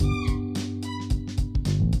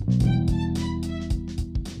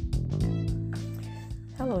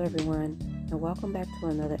Hello everyone, and welcome back to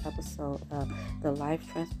another episode of the Life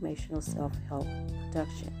Transformational Self-Help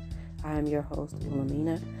Production. I am your host,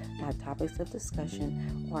 Wilhelmina. My topics of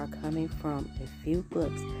discussion are coming from a few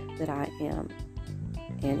books that I am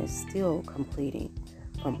and is still completing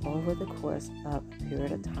from over the course of a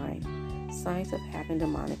period of time. Signs of having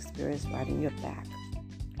demonic spirits riding your back.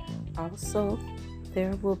 Also,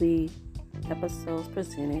 there will be episodes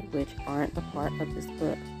presented which aren't a part of this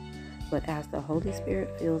book, but as the Holy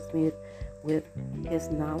Spirit fills me with His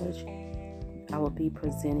knowledge, I will be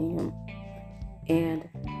presenting them. And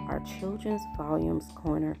our Children's Volumes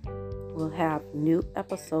Corner will have new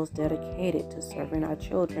episodes dedicated to serving our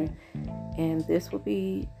children, and this will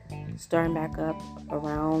be starting back up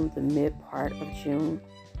around the mid part of June.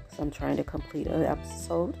 So I'm trying to complete an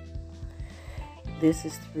episode. This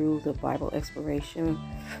is through the Bible Exploration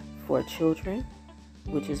for Children,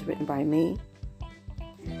 which is written by me.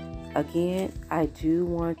 Again, I do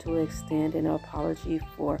want to extend an apology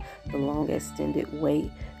for the long extended wait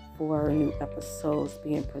for new episodes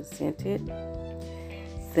being presented.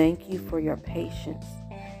 Thank you for your patience,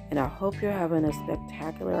 and I hope you're having a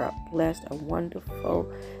spectacular, a blessed, a wonderful,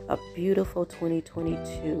 a beautiful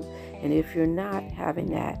 2022. And if you're not having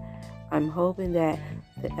that, I'm hoping that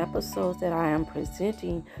the episodes that I am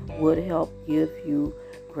presenting would help give you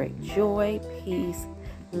great joy, peace,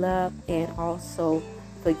 love, and also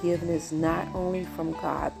forgiveness, not only from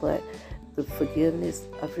God, but the forgiveness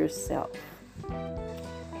of yourself.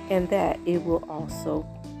 And that it will also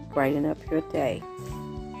brighten up your day.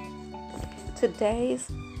 Today's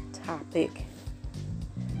topic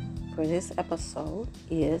for this episode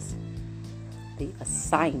is the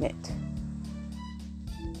assignment.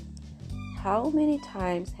 How many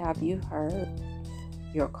times have you heard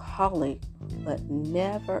your calling but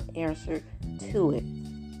never answered to it?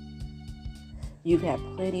 You've had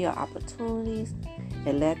plenty of opportunities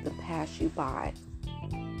and let them pass you by.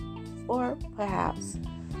 Or perhaps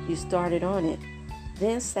you started on it,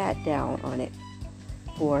 then sat down on it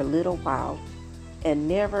for a little while and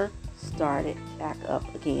never started back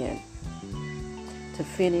up again to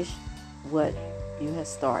finish what you had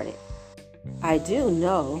started. I do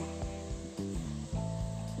know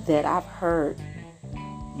that I've heard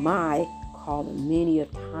my calling many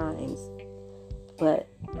of times, but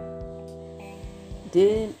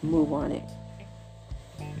didn't move on it.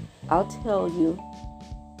 I'll tell you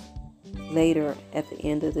later at the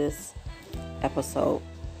end of this episode.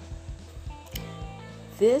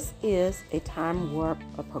 This is a time warp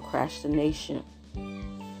of procrastination,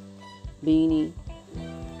 meaning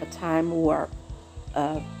a time warp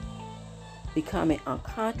of becoming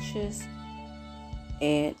unconscious,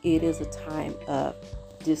 and it is a time of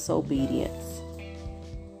disobedience,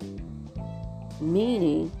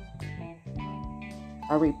 meaning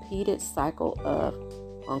a repeated cycle of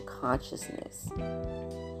unconsciousness,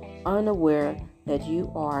 unaware that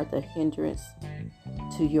you are the hindrance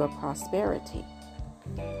to your prosperity.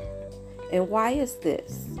 And why is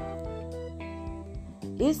this?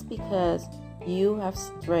 It's because you have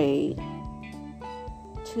strayed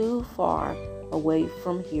too far away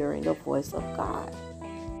from hearing the voice of God,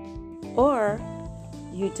 or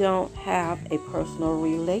you don't have a personal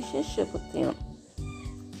relationship with Him.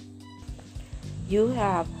 You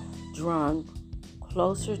have drawn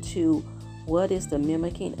closer to what is the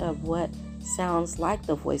mimicking of what sounds like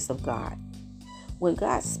the voice of God. When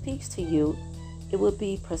God speaks to you, it will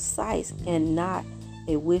be precise and not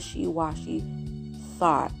a wishy-washy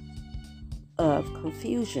thought of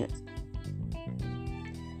confusion.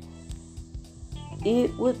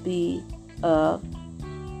 It would be of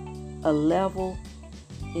a level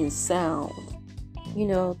in sound. You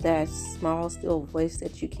know, that small, still voice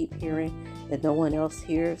that you keep hearing that no one else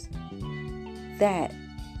hears? That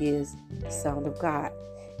is the sound of God.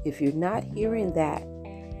 If you're not hearing that,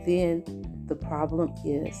 then the problem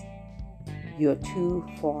is you're too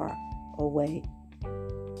far away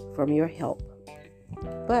from your help.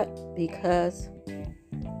 But because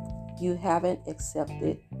you haven't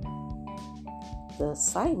accepted the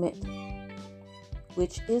assignment,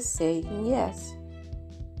 which is saying yes,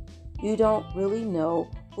 you don't really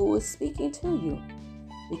know who is speaking to you.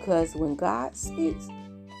 Because when God speaks,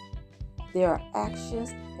 there are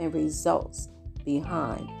actions and results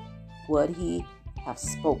behind what He has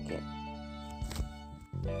spoken.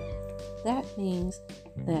 That means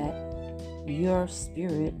that your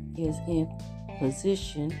spirit is in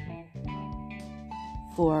position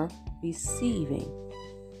for receiving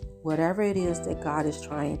whatever it is that God is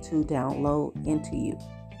trying to download into you.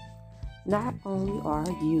 Not only are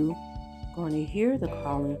you going to hear the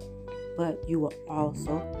calling, but you will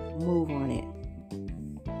also move on it.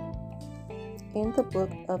 In the book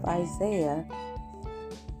of Isaiah,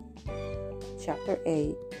 chapter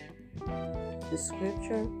 8, the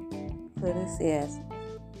scripture clearly says,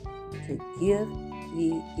 to give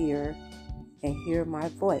ye ear and hear my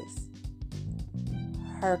voice.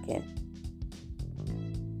 Hearken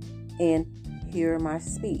and hear my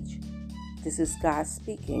speech. This is God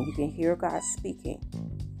speaking. You can hear God speaking.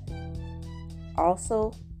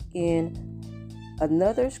 Also, in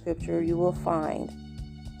another scripture you will find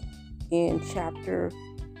in chapter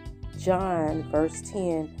John, verse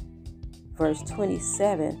 10, verse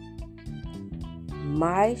 27,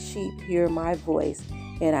 my sheep hear my voice,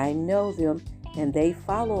 and I know them, and they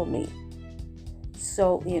follow me.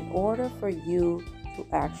 So in order for you to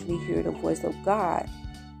actually hear the voice of God,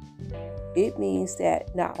 it means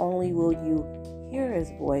that not only will you hear his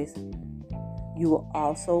voice, you will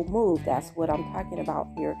also move. That's what I'm talking about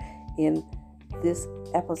here in this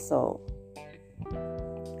episode.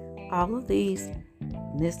 All of these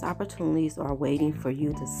missed opportunities are waiting for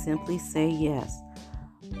you to simply say yes.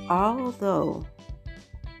 Although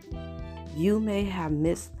you may have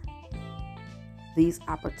missed these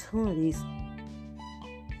opportunities,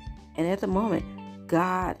 and at the moment,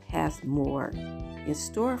 God has more in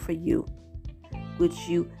store for you, which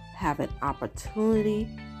you have an opportunity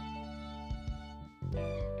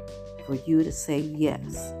for you to say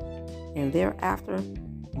yes, and thereafter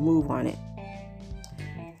move on it.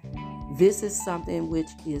 This is something which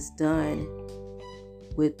is done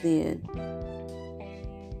within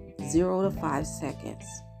 0 to 5 seconds,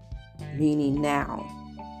 meaning now.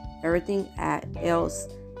 Everything else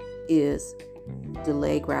is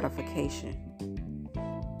delayed gratification.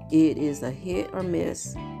 It is a hit or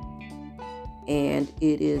miss, and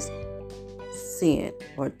it is sin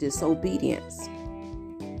or disobedience.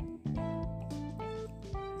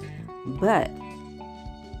 But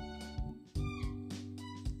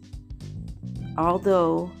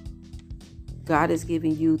although God is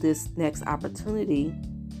giving you this next opportunity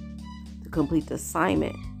to complete the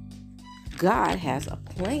assignment, God has a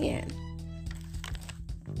plan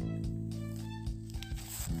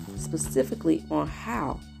specifically on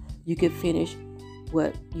how you can finish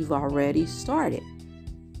what you've already started.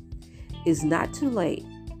 It's not too late.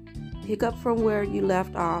 Pick up from where you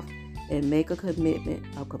left off and make a commitment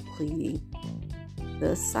of completing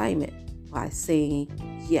the assignment by saying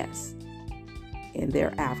yes, and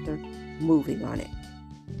thereafter moving on it.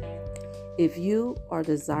 If you are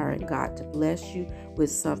desiring God to bless you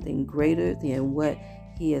with something greater than what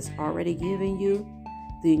he has already given you,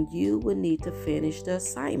 then you will need to finish the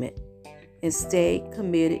assignment and stay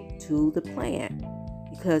committed to the plan.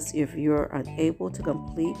 Because if you're unable to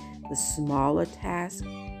complete the smaller task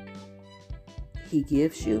he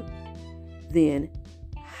gives you, then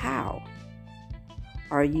how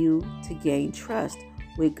are you to gain trust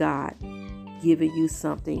with God giving you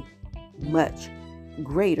something much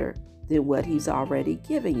greater than what he's already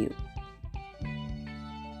given you?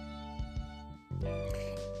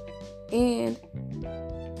 And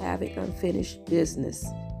having unfinished business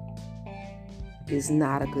is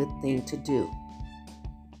not a good thing to do.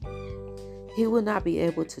 He will not be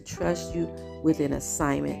able to trust you with an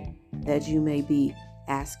assignment that you may be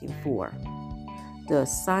asking for. The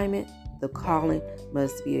assignment, the calling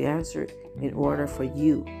must be answered in order for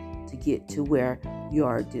you to get to where you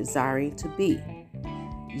are desiring to be.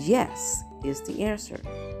 Yes is the answer.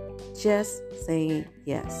 Just saying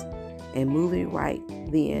yes and moving right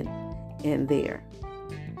then and there.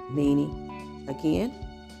 Meaning, again,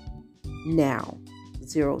 now,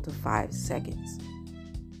 0 to 5 seconds.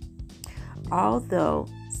 Although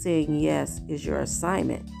saying yes is your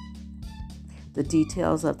assignment, the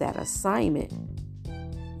details of that assignment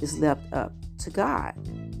is left up to God.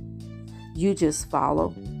 You just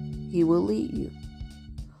follow. He will lead you.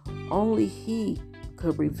 Only he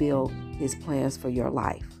could reveal his plans for your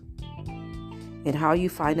life. And how you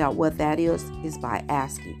find out what that is by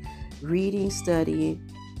asking, reading, studying,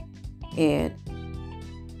 and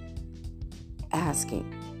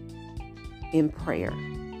asking in prayer.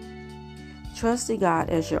 Trusting God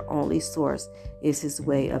as your only source is his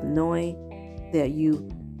way of knowing that you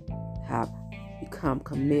have become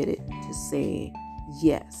committed to saying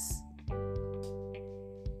yes.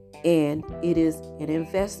 And it is an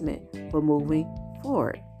investment for moving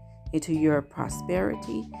forward into your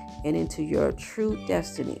prosperity and into your true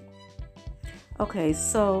destiny. Okay,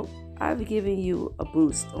 so I've given you a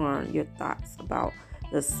boost on your thoughts about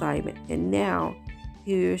the assignment. And now,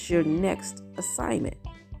 here's your next assignment.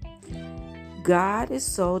 God is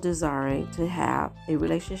so desiring to have a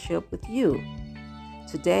relationship with you,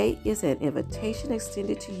 Today is an invitation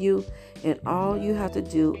extended to you, and all you have to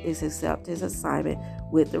do is accept his assignment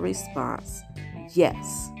with the response,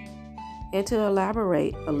 yes. And to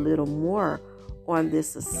elaborate a little more on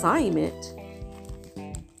this assignment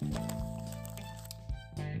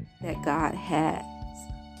that God has,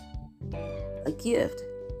 a gift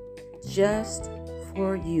just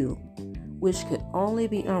for you, which could only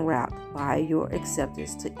be unwrapped by your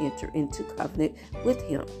acceptance to enter into covenant with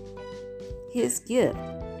him. His gift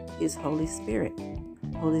is Holy Spirit.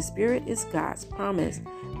 Holy Spirit is God's promise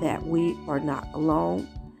that we are not alone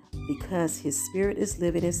because his Spirit is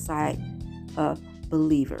living inside of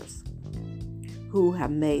believers who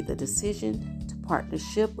have made the decision to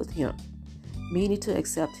partnership with him, meaning to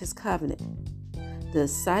accept his covenant. The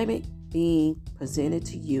assignment being presented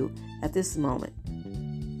to you at this moment.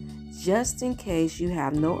 Just in case you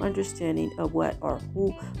have no understanding of what or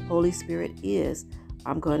who Holy Spirit is,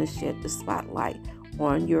 I'm going to shed the spotlight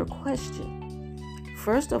on your question.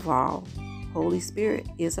 First of all, Holy Spirit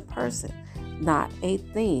is a person, not a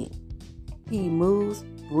thing. He moves,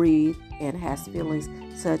 breathes, and has feelings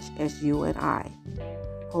such as you and I.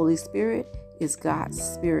 Holy Spirit is God's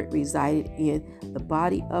Spirit residing in the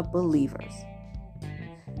body of believers.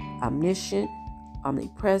 Omniscient,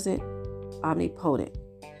 omnipresent, omnipotent.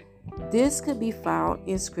 This could be found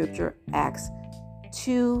in Scripture, Acts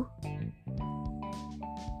 2,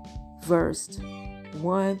 verse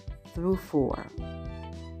 1 through 4,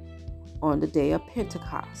 on the day of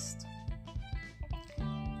Pentecost.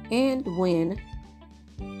 And when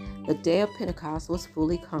the day of Pentecost was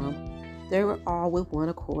fully come, they were all with one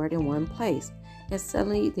accord in one place. And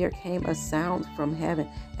suddenly there came a sound from heaven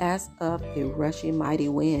as of a rushing mighty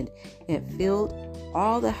wind, and filled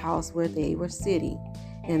all the house where they were sitting.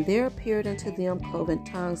 And there appeared unto them cloven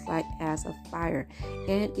tongues like as of fire,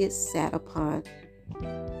 and it sat upon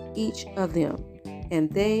each of them. And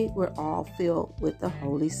they were all filled with the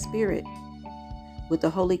Holy Spirit, with the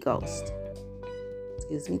Holy Ghost,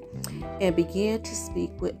 and began to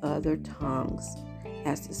speak with other tongues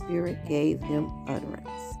as the Spirit gave them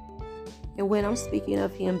utterance. And when I'm speaking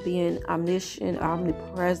of him being omniscient,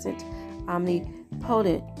 omnipresent,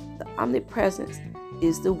 omnipotent, the omnipresence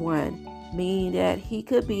is the one, meaning that he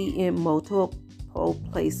could be in multiple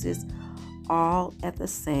places all at the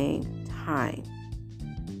same time.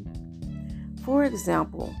 For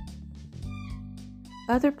example,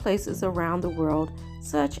 other places around the world,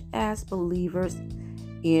 such as believers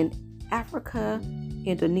in Africa,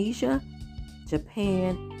 Indonesia,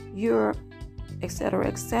 Japan, Europe, etc.,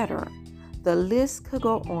 etc. The list could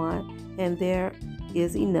go on, and there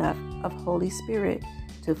is enough of Holy Spirit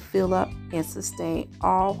to fill up and sustain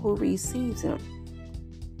all who receives him.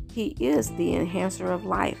 He is the enhancer of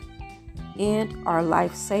life and our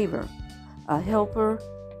lifesaver, a helper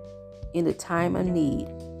in the time of need.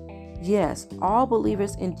 Yes, all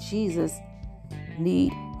believers in Jesus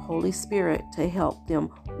need Holy Spirit to help them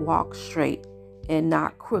walk straight and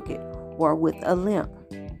not crooked or with a limp.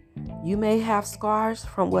 You may have scars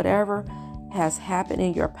from whatever has happened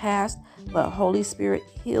in your past, but Holy Spirit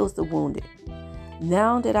heals the wounded.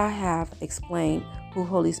 Now that I have explained who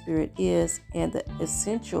Holy Spirit is and the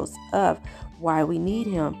essentials of why we need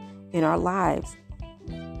him in our lives,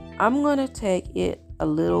 I'm going to take it a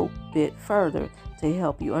little bit further to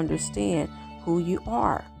help you understand who you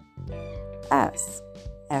are. Us,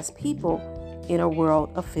 as people in a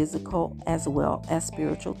world of physical as well as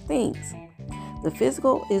spiritual things. The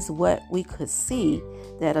physical is what we could see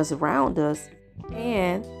that is around us,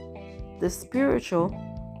 and the spiritual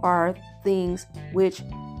are things which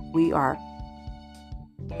we are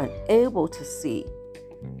unable to see.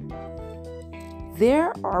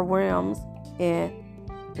 There are realms, and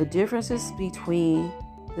the differences between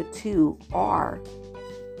the two are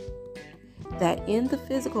that in the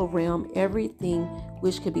physical realm, everything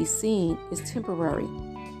which can be seen is temporary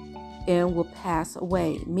and will pass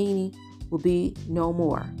away, meaning will be no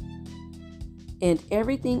more. And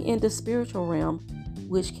everything in the spiritual realm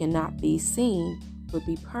which cannot be seen would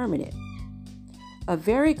be permanent. A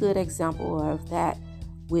very good example of that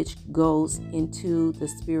which goes into the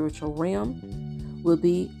spiritual realm will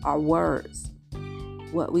be our words,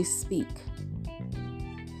 what we speak.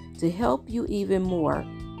 To help you even more,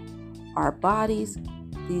 our bodies,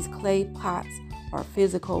 these clay pots, are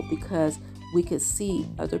physical because we could see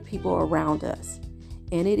other people around us.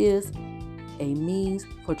 And it is a means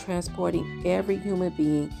for transporting every human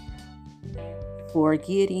being for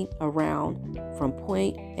getting around from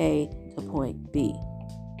point A to point B.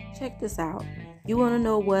 Check this out. You want to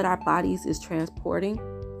know what our bodies is transporting,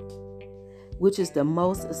 which is the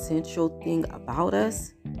most essential thing about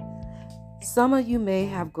us? Some of you may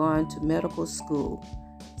have gone to medical school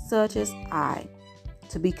such as I,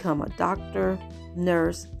 to become a doctor,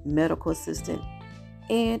 nurse, medical assistant,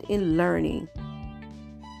 and in learning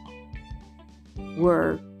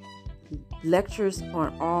were lectures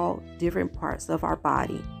on all different parts of our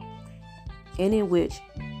body and in which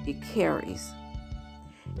it carries,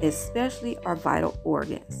 especially our vital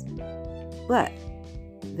organs. But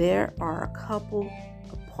there are a couple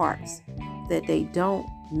of parts that they don't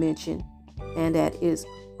mention, and that is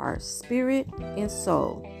our spirit and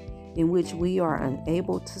soul, in which we are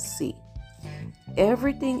unable to see.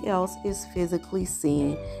 Everything else is physically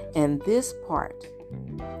seen, and this part,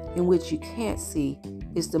 in which you can't see,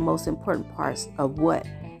 is the most important parts of what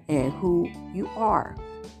and who you are,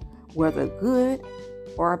 whether good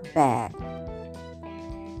or bad.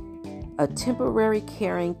 A temporary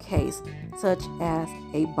carrying case, such as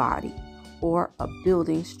a body or a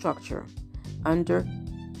building structure,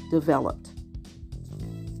 underdeveloped.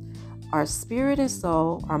 Our spirit and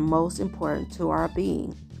soul are most important to our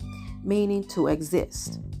being, meaning to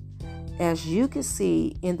exist. As you can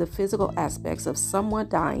see in the physical aspects of someone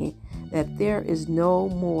dying, that there is no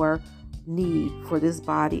more need for this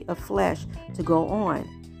body of flesh to go on,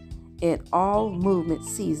 and all movement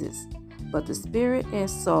ceases. But the spirit and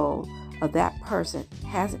soul of that person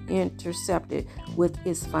has intercepted with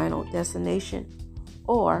its final destination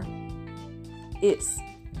or its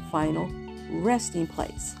final resting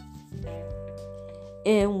place.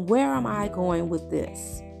 And where am I going with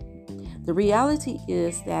this? The reality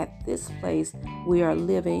is that this place we are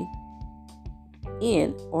living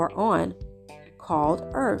in or on, called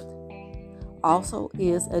Earth, also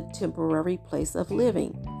is a temporary place of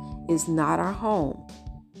living. It's not our home.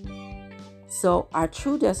 So our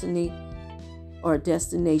true destiny or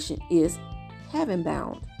destination is heaven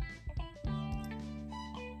bound.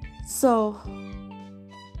 So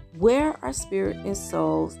where our spirit and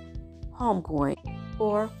soul's homegoing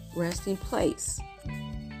or resting place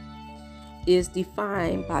is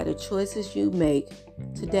defined by the choices you make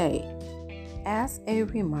today. As a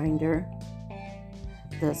reminder,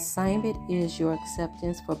 the assignment is your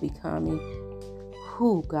acceptance for becoming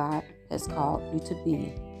who God has called you to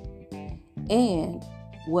be, and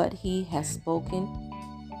what He has spoken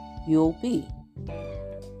you'll be.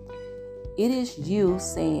 It is you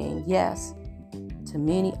saying yes to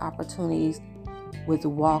many opportunities with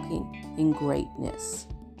walking in greatness.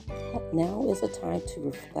 Now is a time to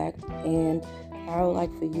reflect, and I would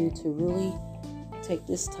like for you to really take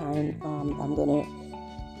this time. I'm going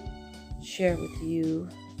to share with you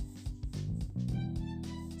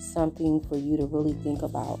something for you to really think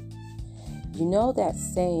about. You know that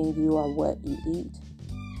saying, you are what you eat,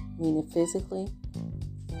 meaning physically?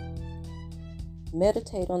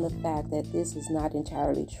 Meditate on the fact that this is not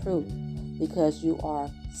entirely true, because you are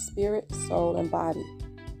spirit, soul, and body.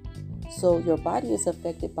 So your body is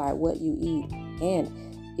affected by what you eat and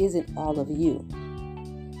isn't all of you.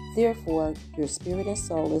 Therefore, your spirit and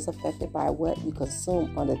soul is affected by what you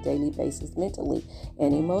consume on a daily basis mentally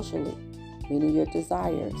and emotionally, meaning your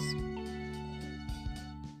desires.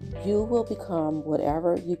 You will become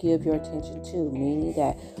whatever you give your attention to, meaning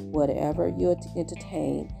that whatever you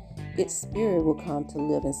entertain, its spirit will come to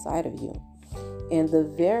live inside of you. And the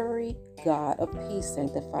very God of peace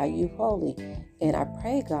sanctify you wholly. And I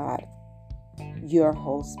pray, God, your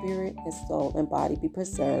whole spirit and soul and body be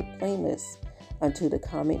preserved blameless unto the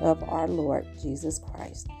coming of our Lord Jesus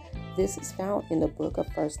Christ. This is found in the book of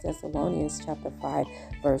 1 Thessalonians chapter 5,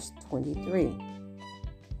 verse 23.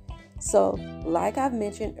 So, like I've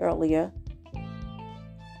mentioned earlier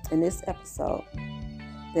in this episode,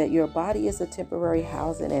 that your body is a temporary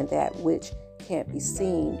housing, and that which can't be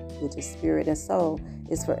seen, which is spirit and soul,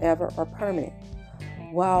 is forever or permanent.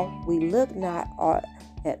 While we look not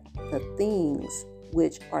at the things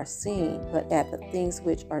which are seen, but at the things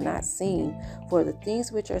which are not seen. For the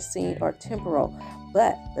things which are seen are temporal,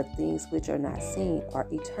 but the things which are not seen are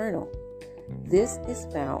eternal. This is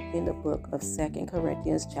found in the book of 2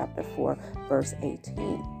 Corinthians chapter 4, verse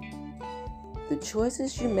 18. The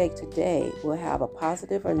choices you make today will have a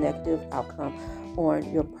positive or negative outcome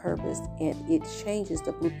on your purpose, and it changes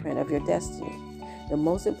the blueprint of your destiny. The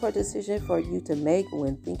most important decision for you to make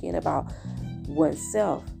when thinking about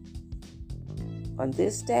oneself on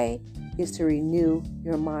this day is to renew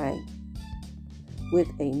your mind with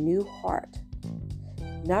a new heart.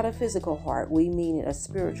 Not a physical heart, we mean a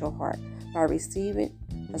spiritual heart, by receiving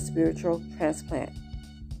a spiritual transplant.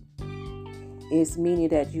 It's meaning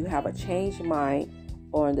that you have a changed mind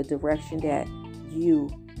on the direction that you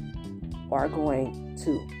are going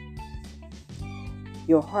to.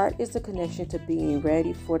 Your heart is the connection to being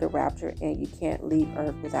ready for the rapture, and you can't leave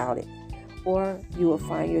earth without it. Or you will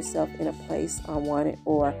find yourself in a place unwanted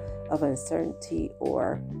or of uncertainty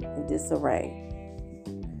or in disarray.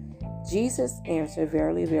 Jesus answered,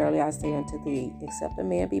 "Verily, verily, I say unto thee, except a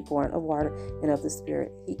man be born of water and of the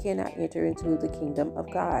Spirit, he cannot enter into the kingdom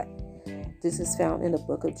of God." This is found in the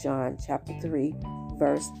book of John, chapter 3,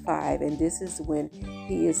 verse 5. And this is when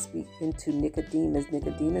he is speaking to Nicodemus.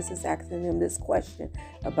 Nicodemus is asking him this question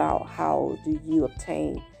about how do you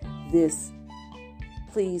obtain this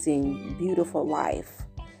pleasing, beautiful life.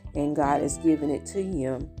 And God has given it to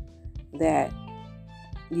him that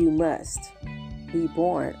you must be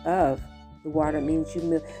born of the water. Means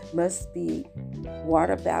you must be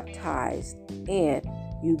water baptized and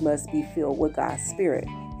you must be filled with God's Spirit.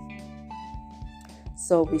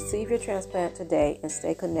 So receive your transplant today and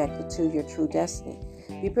stay connected to your true destiny.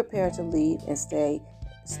 Be prepared to lead and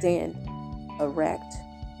stand erect,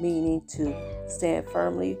 meaning to stand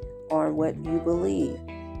firmly on what you believe,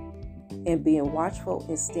 and being watchful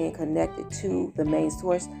and staying connected to the main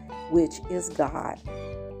source, which is God.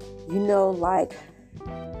 You know, like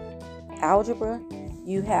algebra,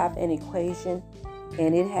 you have an equation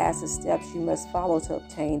and it has the steps you must follow to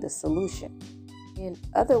obtain the solution. In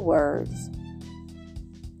other words,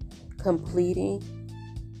 completing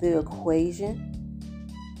the equation,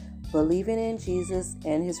 believing in Jesus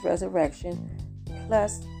and his resurrection,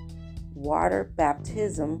 plus water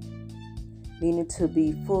baptism, meaning to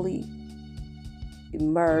be fully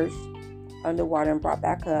immersed underwater and brought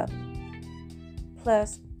back up,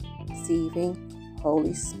 plus receiving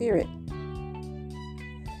Holy Spirit,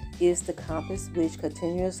 is the compass which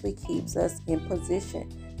continuously keeps us in position,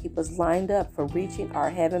 keep us lined up for reaching our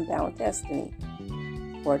heaven-bound destiny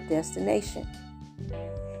or destination.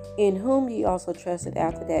 In whom ye also trusted,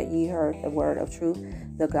 after that ye heard the word of truth,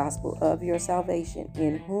 the gospel of your salvation,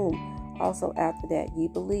 in whom also after that ye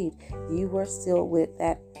believed, ye were sealed with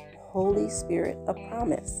that Holy Spirit of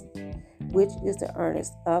promise, which is the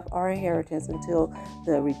earnest of our inheritance until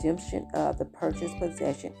the redemption of the purchased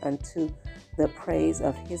possession unto the praise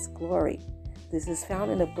of his glory. This is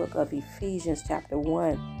found in the book of Ephesians chapter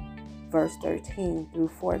 1, verse 13 through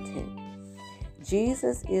 14.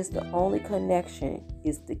 Jesus is the only connection,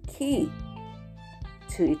 is the key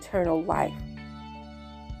to eternal life.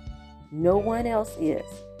 No one else is.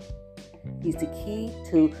 He's the key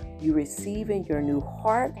to you receiving your new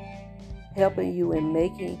heart, helping you in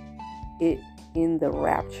making it in the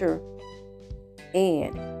rapture,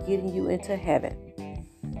 and getting you into heaven.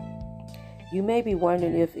 You may be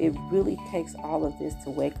wondering if it really takes all of this to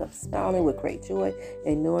wake up smiling with great joy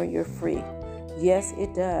and knowing you're free. Yes,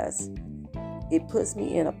 it does. It puts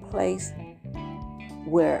me in a place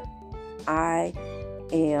where I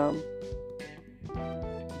am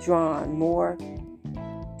drawn more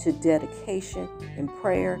to dedication and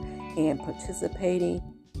prayer and participating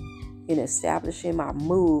in establishing my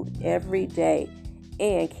mood every day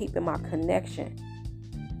and keeping my connection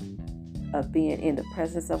of being in the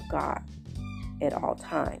presence of God at all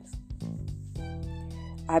times.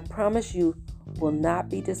 I promise you will not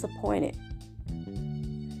be disappointed.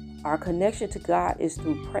 Our connection to God is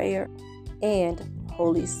through prayer and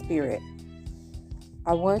Holy Spirit.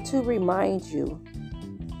 I want to remind you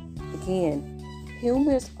again,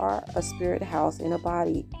 humans are a spirit house in a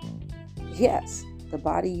body. Yes, the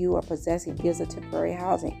body you are possessing is a temporary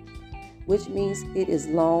housing, which means it is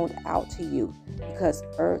loaned out to you because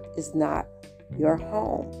earth is not your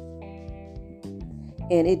home.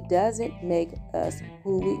 And it doesn't make us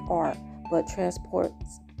who we are, but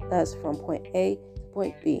transports us from point A to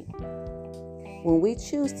point B. When we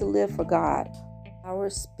choose to live for God, our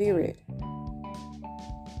spirit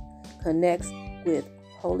connects with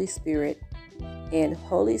Holy Spirit, and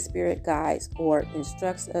Holy Spirit guides or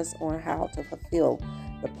instructs us on how to fulfill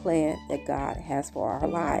the plan that God has for our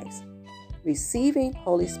lives. Receiving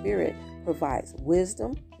Holy Spirit provides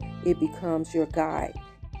wisdom. It becomes your guide,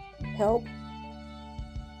 help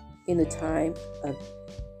in a time of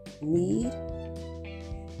need.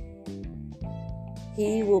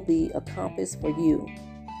 He will be a compass for you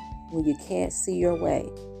when you can't see your way.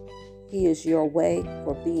 He is your way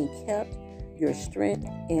for being kept, your strength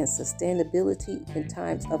and sustainability in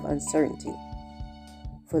times of uncertainty.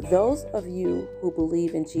 For those of you who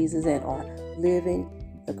believe in Jesus and are living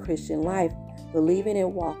the Christian life, believing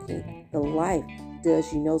and walking the life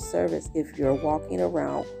does you no service if you're walking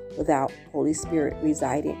around without Holy Spirit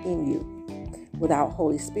residing in you. Without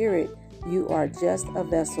Holy Spirit, you are just a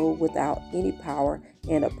vessel without any power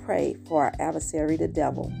and a prey for our adversary, the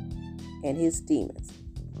devil, and his demons.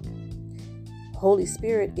 Holy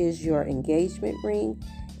Spirit is your engagement ring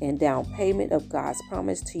and down payment of God's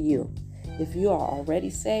promise to you. If you are already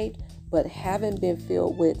saved but haven't been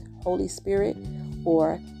filled with Holy Spirit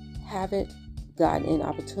or haven't gotten an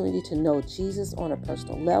opportunity to know Jesus on a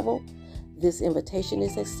personal level, this invitation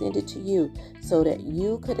is extended to you so that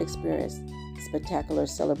you could experience spectacular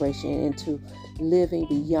celebration into living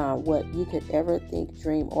beyond what you could ever think,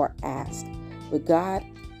 dream, or ask. With God,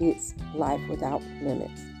 it's life without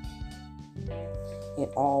limits and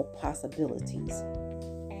all possibilities.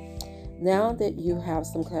 Now that you have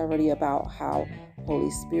some clarity about how Holy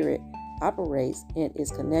Spirit operates and its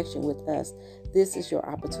connection with us, this is your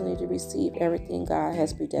opportunity to receive everything God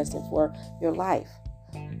has predestined for your life.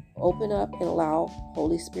 Open up and allow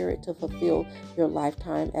Holy Spirit to fulfill your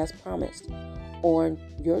lifetime as promised. On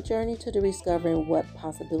your journey to discovering what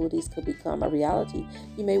possibilities could become a reality,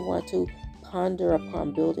 you may want to ponder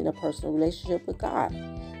upon building a personal relationship with God.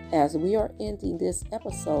 As we are ending this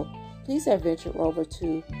episode, please adventure over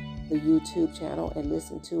to the YouTube channel and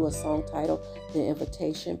listen to a song titled The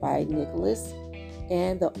Invitation by Nicholas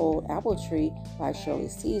and The Old Apple Tree by Shirley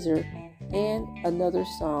Caesar, and another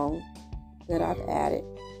song that I've added,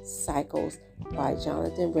 Cycles by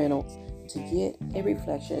Jonathan Reynolds, to get a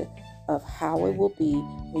reflection of how it will be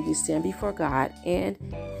when you stand before God and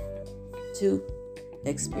to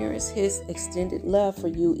experience His extended love for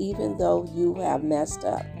you, even though you have messed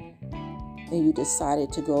up and you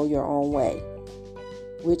decided to go your own way,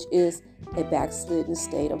 which is a backslidden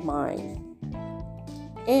state of mind,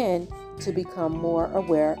 and to become more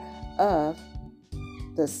aware of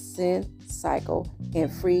the sin cycle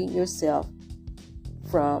and freeing yourself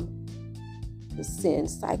from the sin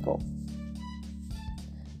cycle.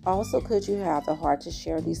 Also, could you have the heart to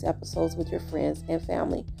share these episodes with your friends and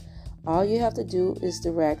family? All you have to do is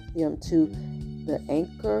direct them to the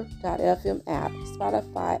Anchor.fm app,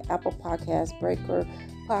 Spotify, Apple Podcasts, Breaker,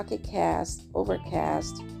 Pocket Cast,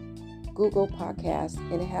 Overcast, Google Podcasts,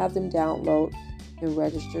 and have them download and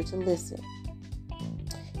register to listen.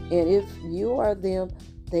 And if you are them,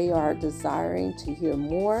 they are desiring to hear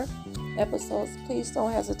more episodes, please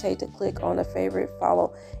don't hesitate to click on the favorite,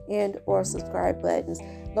 follow, and or subscribe buttons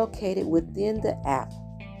located within the app.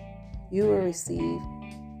 You will receive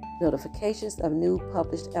notifications of new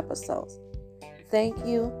published episodes. Thank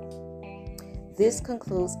you. This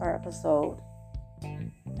concludes our episode.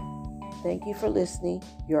 Thank you for listening.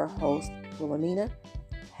 Your host, Wilhelmina.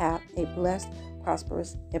 Have a blessed,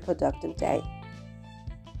 prosperous, and productive day.